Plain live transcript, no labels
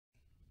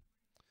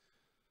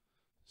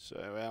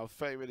So our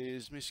favourite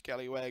is Miss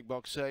Scallywag,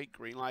 box 8.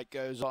 Green light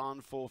goes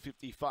on,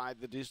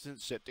 4:55 the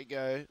distance, set to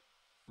go,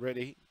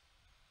 ready.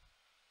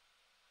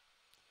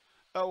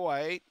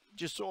 Away,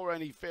 just saw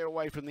only fair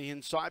away from the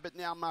inside, but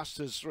now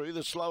musters through.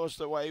 The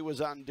slowest away was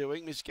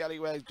Undoing. Miss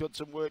Scallywag's got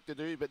some work to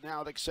do, but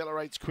now it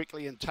accelerates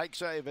quickly and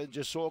takes over.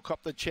 Just saw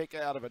cop the check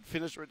out of it.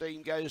 Finish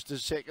Redeem goes to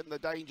second. The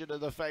danger to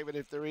the favourite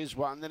if there is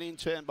one. Then in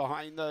turn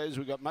behind those,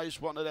 we've got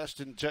Most Wanted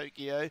Aston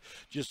Tokyo.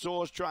 Just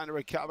saw's trying to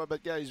recover,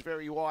 but goes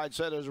very wide.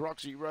 So does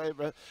Roxy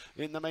Rover.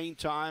 In the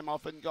meantime,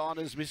 off and gone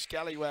is Miss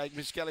Scallywag.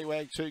 Miss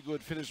Scallywag too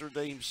good. Finish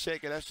Redeem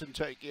second. Aston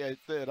Tokyo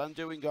third.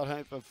 Undoing got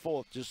home for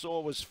fourth. Just saw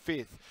was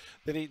fifth.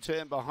 Then in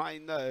turn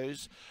behind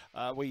those,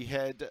 we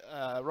had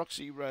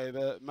Roxy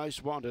Rover,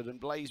 Most Wanted, and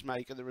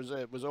Blazemaker. The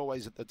reserve was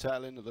always at the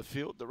tail end of the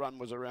field. The run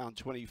was around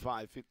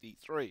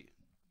 25:53.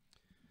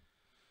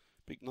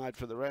 Big night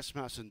for the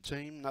Rasmussen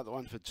team. Another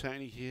one for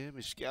Tony here.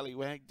 Miss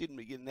Scallywag didn't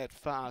begin that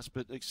fast,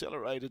 but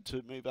accelerated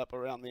to move up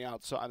around the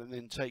outside and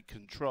then take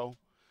control.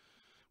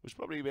 Was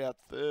probably about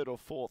third or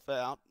fourth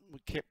out. We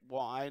kept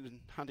wide, and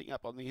hunting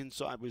up on the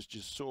inside was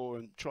just Saw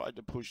and tried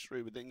to push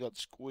through, but then got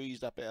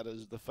squeezed up out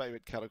as the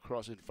favourite cut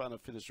across in front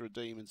of Finish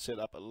Redeem and set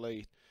up a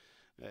lead.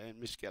 And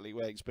Miss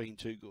Scallywag's been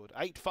too good.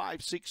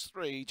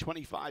 8-5-6-3,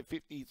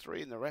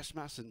 25-53 in the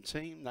Rasmussen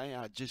team. They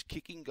are just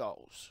kicking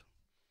goals.